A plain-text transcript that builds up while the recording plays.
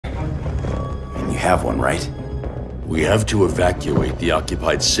have one, right? We have to evacuate the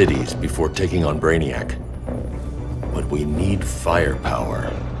occupied cities before taking on Brainiac. But we need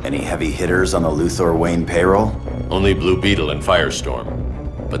firepower. Any heavy hitters on the Luthor Wayne payroll? Only Blue Beetle and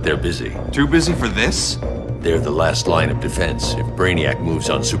Firestorm. But they're busy. Too busy for this? They're the last line of defense if Brainiac moves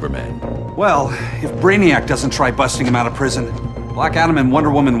on Superman. Well, if Brainiac doesn't try busting him out of prison, Black Adam and Wonder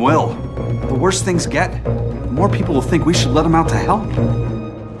Woman will. The worse things get, the more people will think we should let him out to help.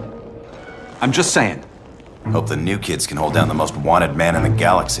 I'm just saying. Hope the new kids can hold down the most wanted man in the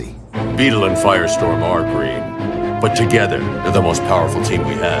galaxy. Beetle and Firestorm are green, but together, they're the most powerful team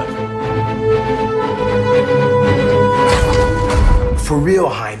we have. For real,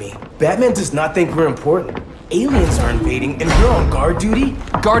 Jaime, Batman does not think we're important. Aliens are invading and we're on guard duty?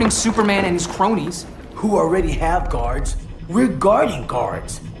 Guarding Superman and his cronies. Who already have guards. We're guarding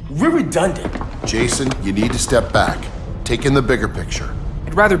guards. We're redundant. Jason, you need to step back. Take in the bigger picture.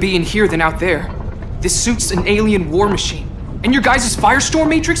 I'd rather be in here than out there. This suit's an alien war machine. And your guys' Firestorm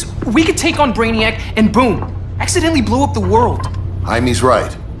Matrix, we could take on Brainiac and boom, accidentally blow up the world. Jaime's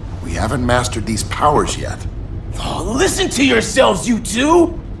right. We haven't mastered these powers yet. Oh, listen to yourselves, you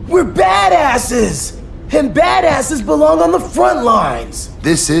two! We're badasses! And badasses belong on the front lines!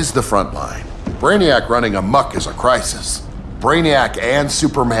 This is the front line. Brainiac running amok is a crisis. Brainiac and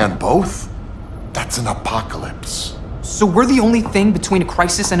Superman both? That's an apocalypse. So we're the only thing between a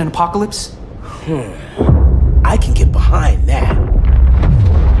crisis and an apocalypse? I can get behind that.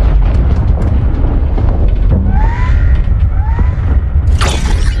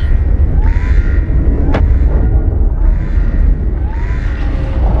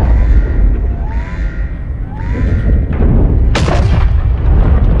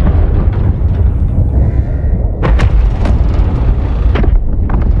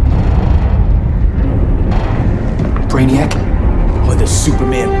 Brainiac? Or the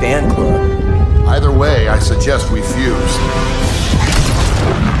Superman fan club? Either way, I suggest we fuse.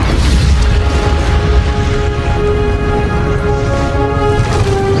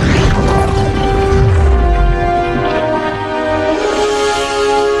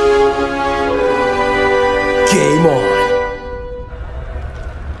 Game on.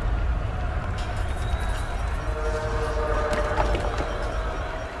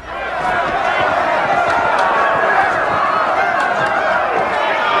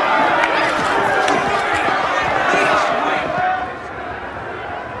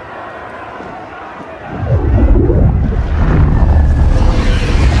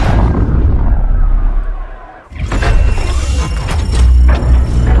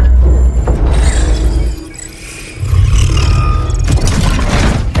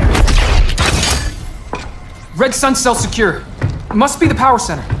 Red Sun cell secure. Must be the power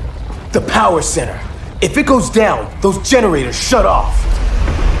center. The power center. If it goes down, those generators shut off.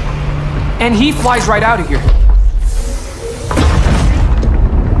 And he flies right out of here.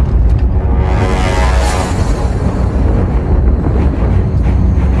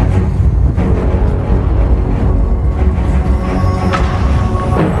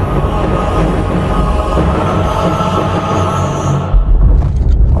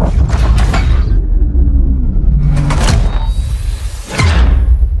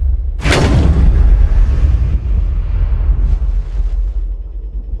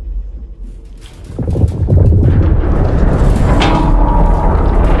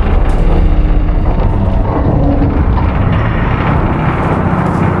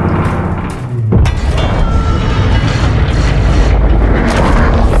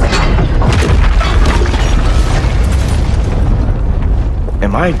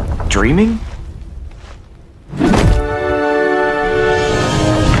 Am I dreaming?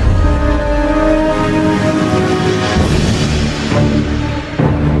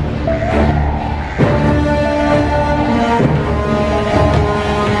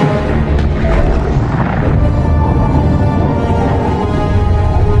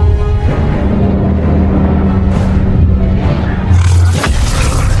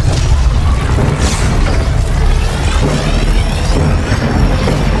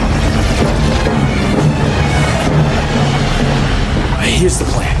 Here's the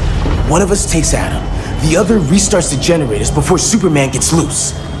plan. One of us takes Adam. The other restarts the generators before Superman gets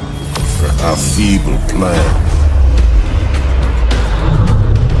loose. A feeble plan.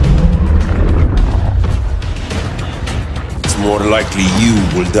 It's more likely you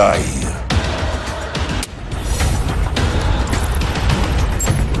will die here.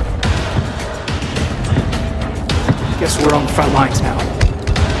 Guess we're on the front lines now.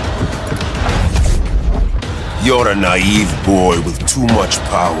 You're a naive boy with too much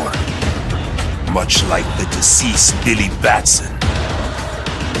power. Much like the deceased Billy Batson.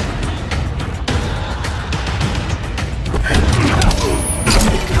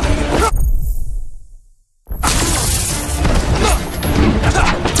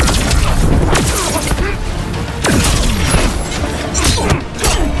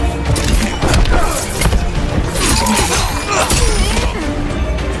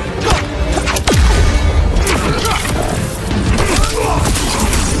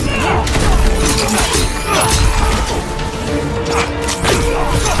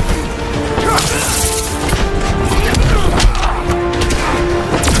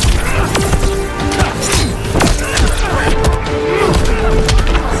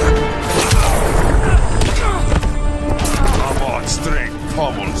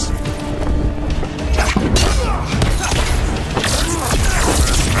 animals.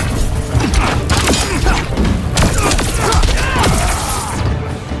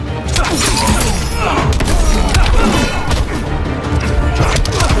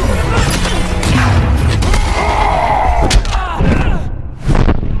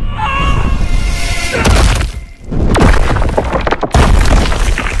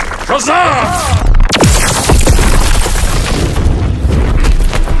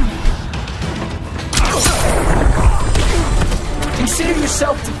 Consider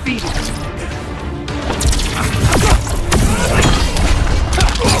yourself defeated.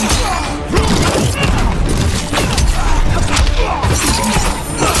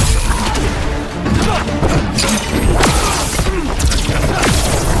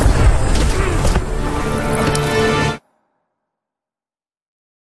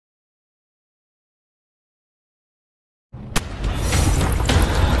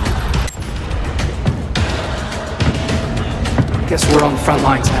 Guess we're on the front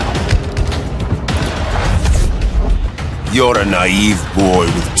lines now. You're a naive boy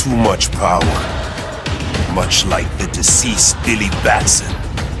with too much power. Much like the deceased Billy Batson.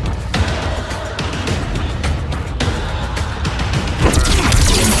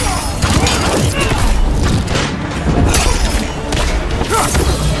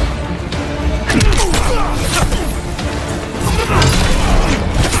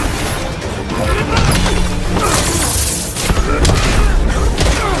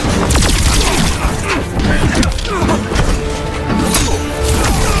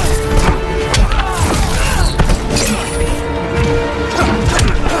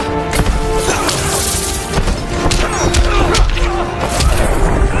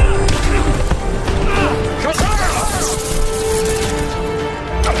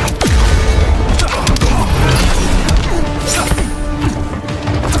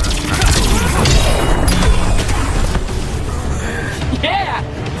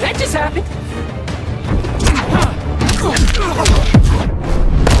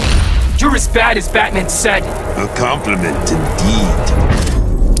 You're as bad as Batman said. A compliment indeed.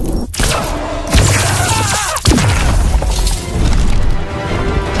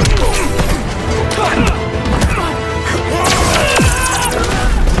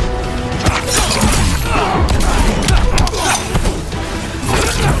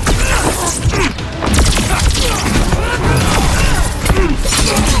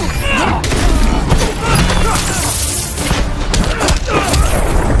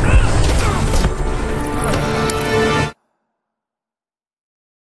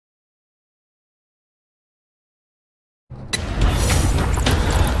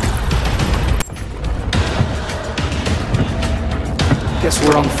 Guess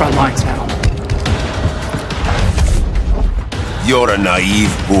we're on the front lines now. You're a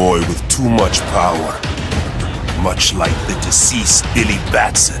naive boy with too much power. Much like the deceased Billy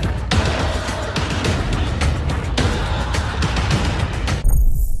Batson.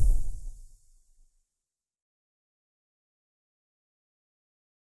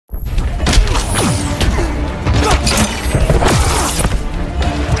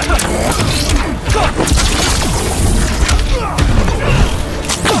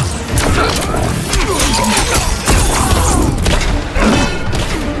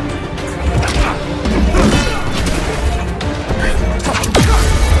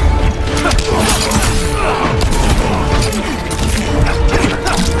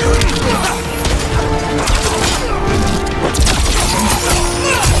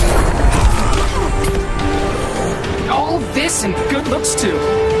 And good looks too.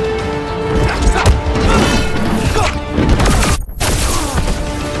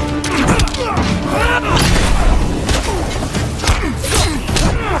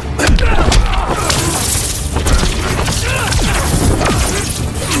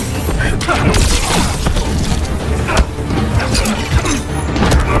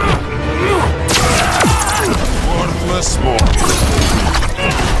 Worthless mortal.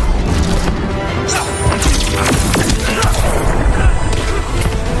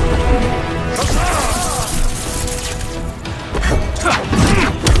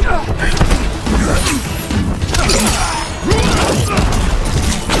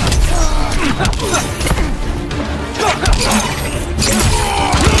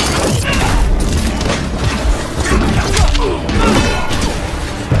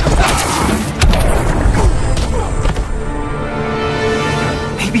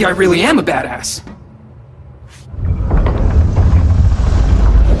 Maybe I really am a badass.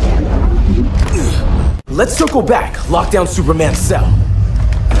 Let's circle back, lock down Superman's cell.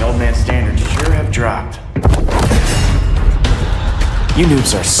 The old man standards sure have dropped. You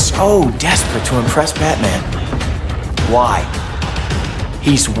noobs are so desperate to impress Batman. Why?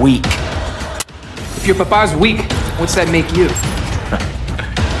 He's weak. If your papa's weak, what's that make you?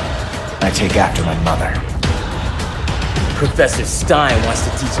 I take after my mother. Professor Stein wants to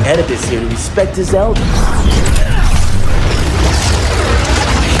teach Oedipus here to respect his elders.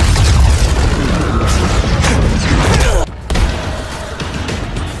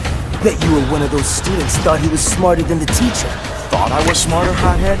 Bet you were one of those students thought he was smarter than the teacher. Thought I was smarter,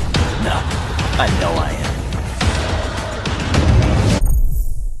 hothead? No, I know I am.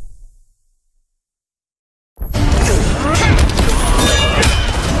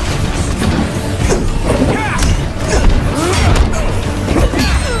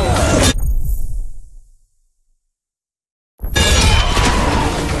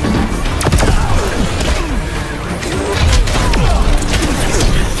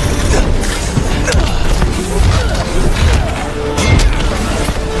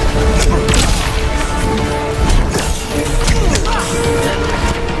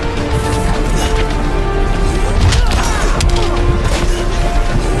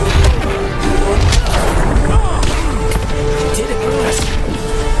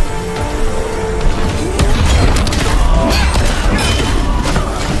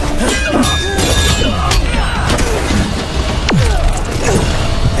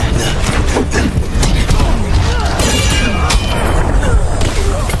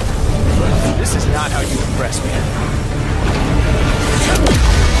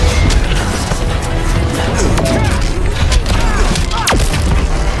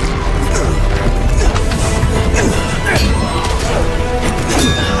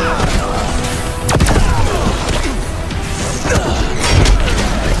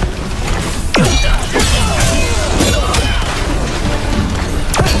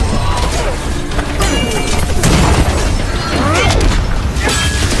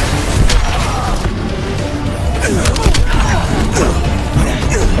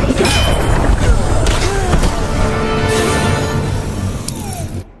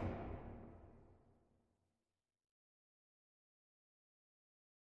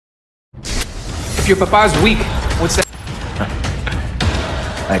 If your papa's weak, what's that?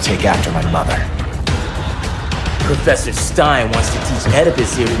 I take after my mother. Professor Stein wants to teach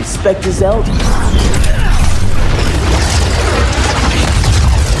Oedipus here to respect his elders.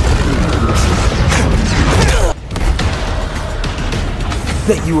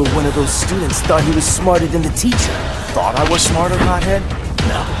 Bet you were one of those students thought he was smarter than the teacher. Thought I was smarter, hothead?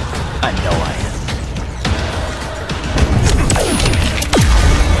 No, I know I am.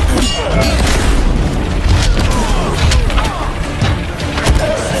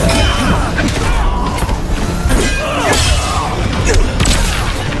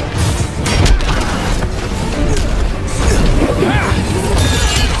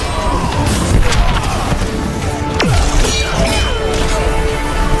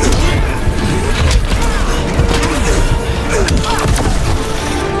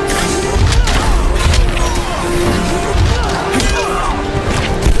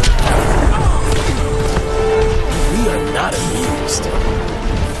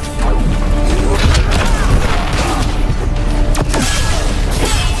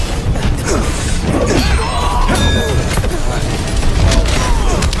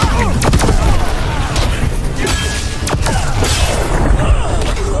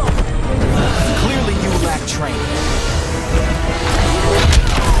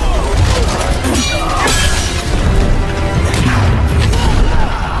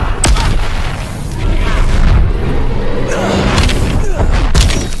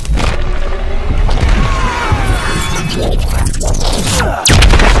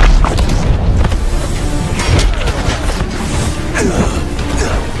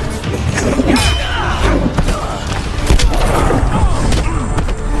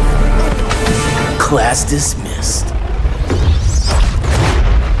 Class dismissed.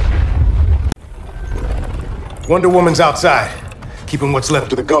 Wonder Woman's outside, keeping what's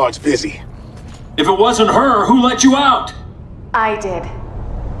left of the guards busy. If it wasn't her, who let you out? I did.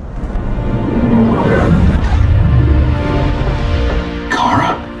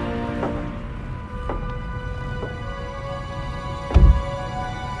 Kara?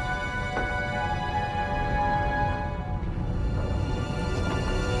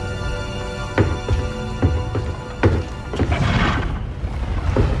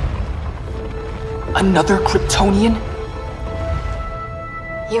 Another Kryptonian?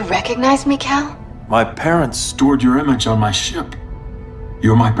 You recognize me, Cal? My parents stored your image on my ship.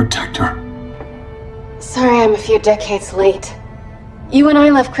 You're my protector. Sorry I'm a few decades late. You and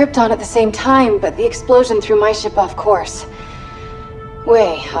I left Krypton at the same time, but the explosion threw my ship off course.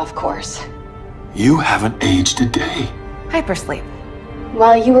 Way, of course. You haven't aged a day. Hypersleep.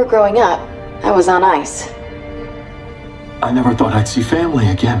 While you were growing up, I was on ice. I never thought I'd see family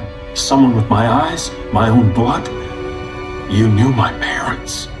again. Someone with my eyes, my own blood. You knew my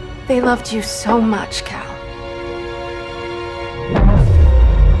parents. They loved you so much, Cal.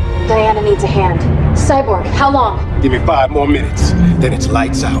 Diana needs a hand. Cyborg, how long? Give me 5 more minutes, then it's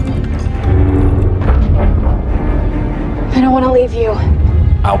lights out. I don't want to leave you.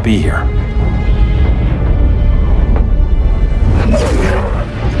 I'll be here.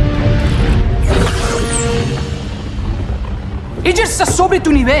 Ella está sobre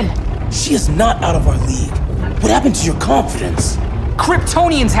tu nivel. She is not out of our league. What happened to your confidence?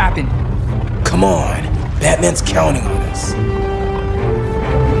 Kryptonians happen. Come on, Batman's counting on us.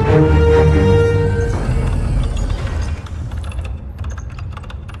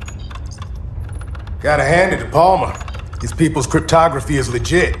 Gotta hand it to Palmer. His people's cryptography is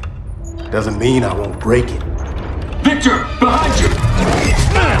legit. Doesn't mean I won't break it. Victor, behind you!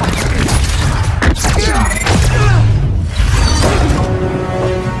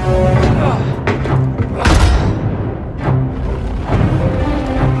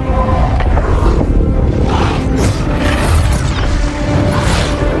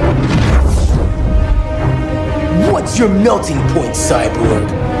 What's your melting point, Cyborg?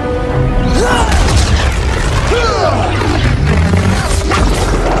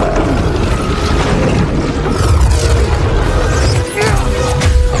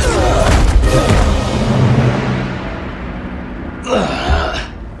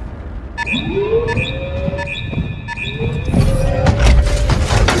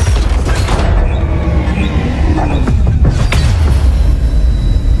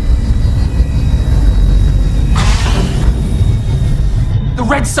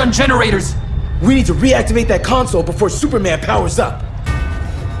 Red Sun generators! We need to reactivate that console before Superman powers up.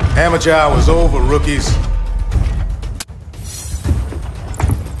 Hammer job was over, rookies.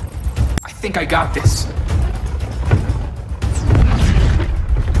 I think I got this.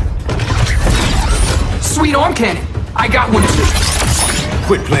 Sweet arm cannon! I got one too.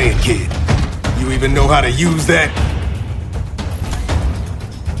 Quit playing, kid. You even know how to use that?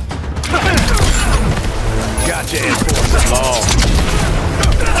 Gotcha, Air Force long.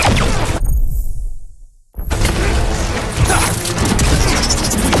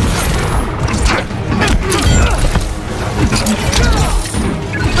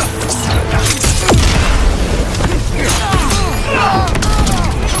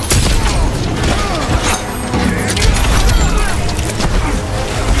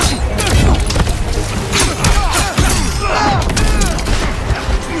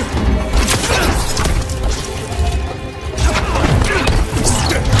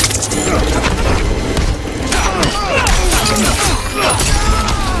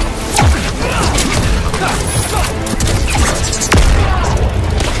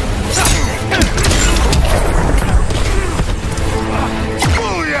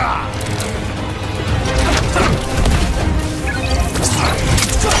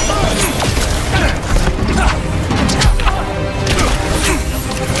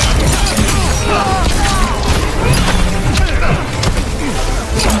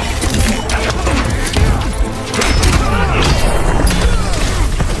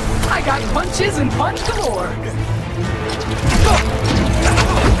 Punches and punch galore!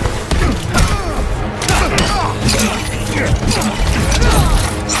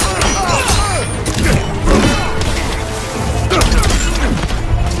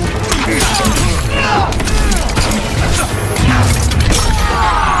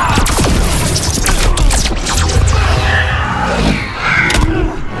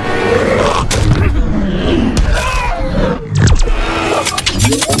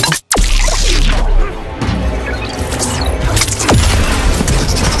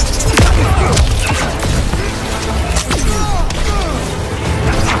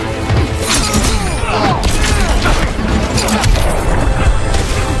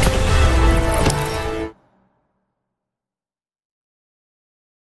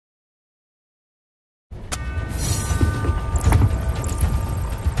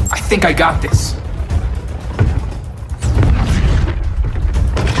 I think I got this.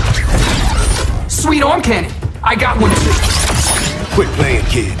 Sweet arm cannon! I got one too. Quit playing,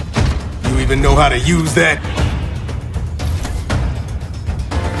 kid. You even know how to use that?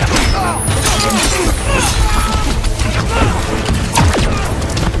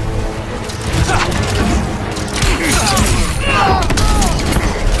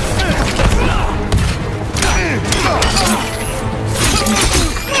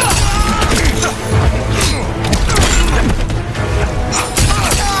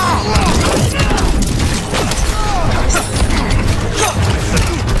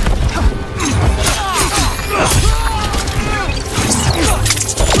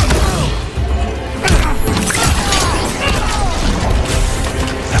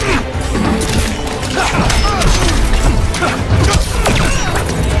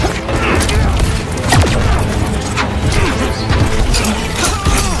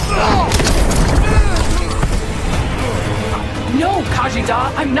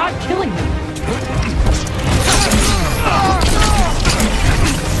 Kajida, I'm not killing them.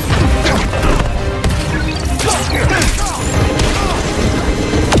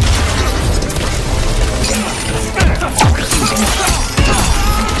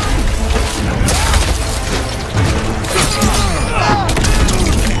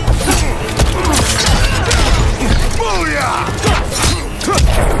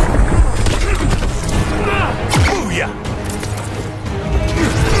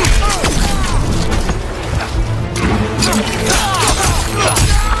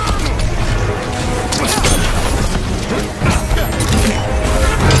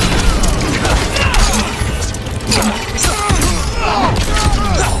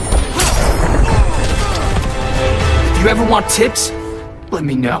 If you ever want tips, let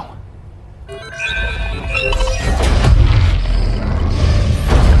me know.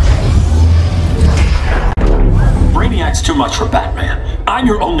 Brainiac's too much for Batman. I'm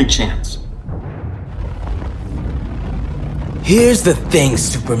your only chance. Here's the thing,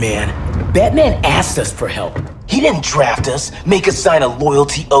 Superman. Batman asked us for help. He didn't draft us, make us sign a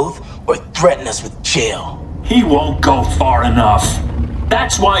loyalty oath, or threaten us with jail. He won't go far enough.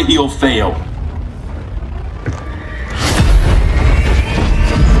 That's why he'll fail.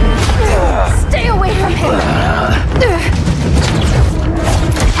 Stay away from him!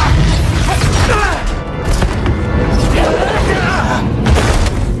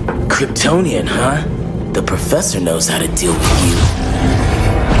 Kryptonian, huh? The professor knows how to deal with you.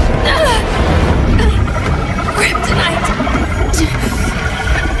 Kryptonite!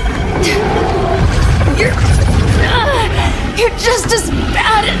 You're just as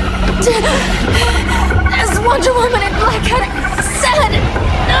bad as Wonder Woman and Black Cat said!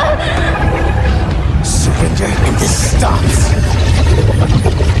 Surrender and this stops.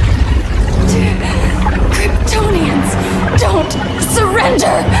 Kryptonians, don't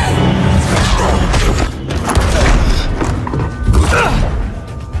surrender!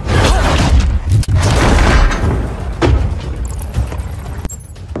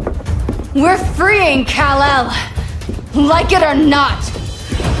 We're freeing Kal-El, like it or not.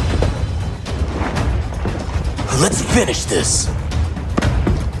 Let's finish this.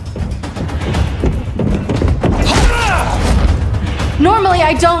 Normally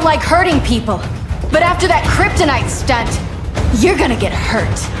I don't like hurting people, but after that kryptonite stunt, you're gonna get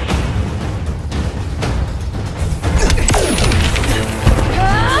hurt.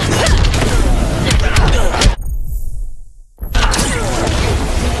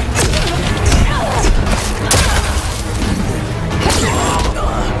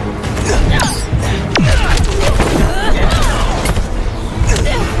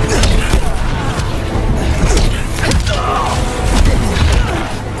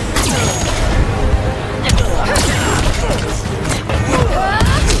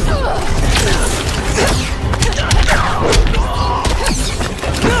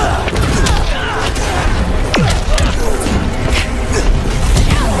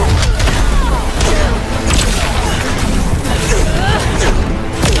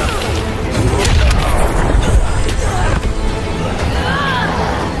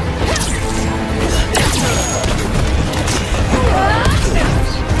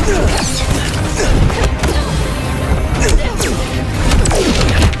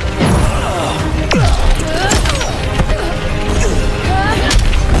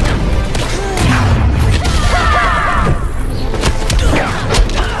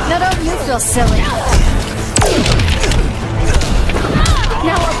 Silly.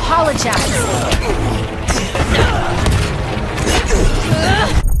 Now apologize.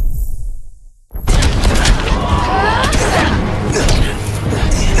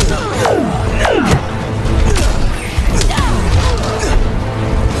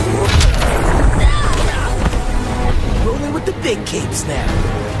 Rolling with the big capes now.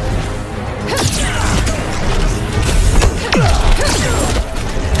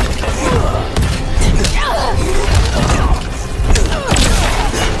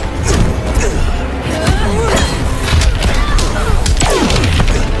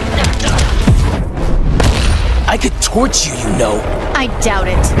 I could torch you, you know. I doubt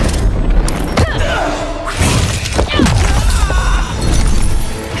it.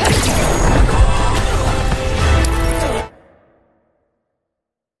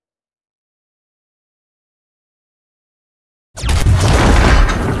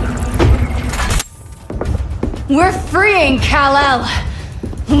 We're freeing Kal-El,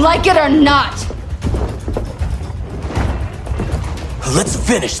 like it or not. Let's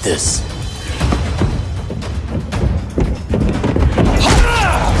finish this.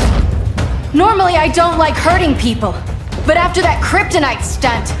 Normally I don't like hurting people, But after that kryptonite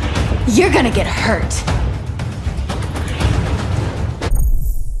stunt, you're gonna get hurt.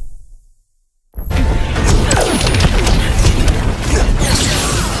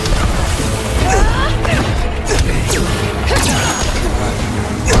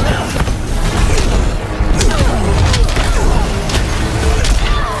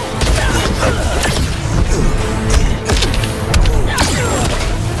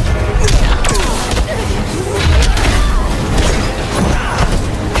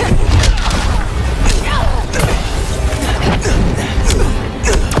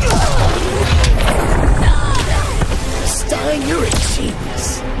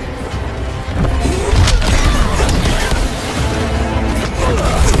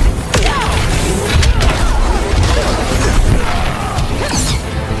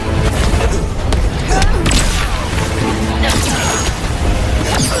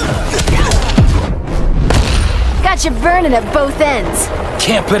 Got you burning at both ends.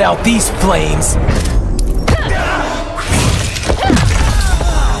 Can't put out these flames.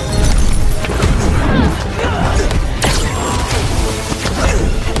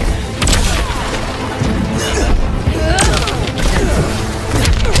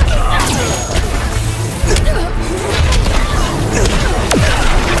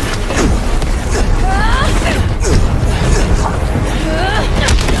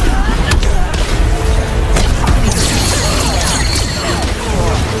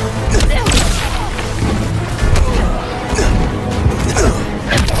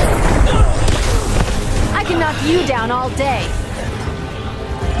 You down all day.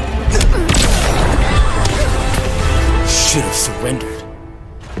 Should have surrendered.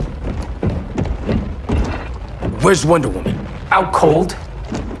 Where's Wonder Woman? Out cold?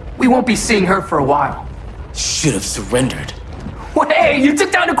 We won't be seeing her for a while. Should have surrendered. Hey, you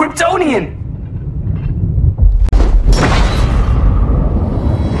took down a Kryptonian!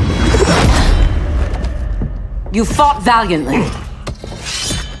 You fought valiantly.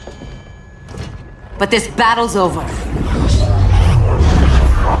 But this battle's over.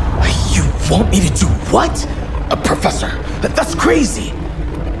 You want me to do what? Professor, that's crazy.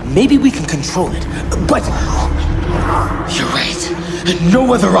 Maybe we can control it, but... You're right.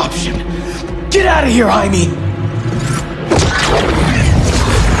 No other option. Get out of here, Jaime!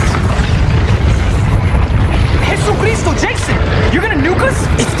 Jesucristo, Jason! You're gonna nuke us?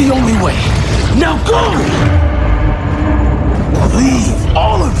 It's the only way. Now go! Leave,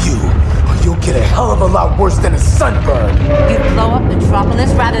 all of you! You'll get a hell of a lot worse than a sunburn. You'd blow up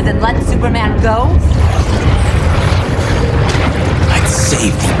Metropolis rather than let Superman go? I'd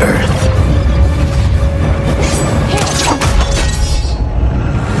save the Earth.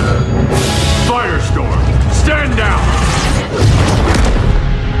 Firestorm, stand down!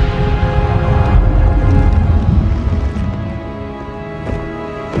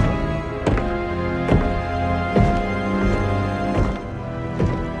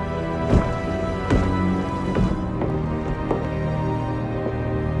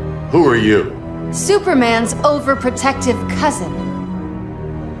 Who are you? Superman's overprotective cousin.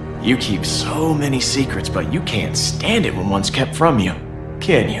 You keep so many secrets, but you can't stand it when one's kept from you,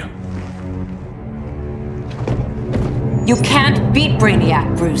 can you? You can't beat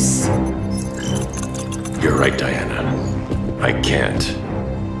Brainiac, Bruce. You're right, Diana. I can't.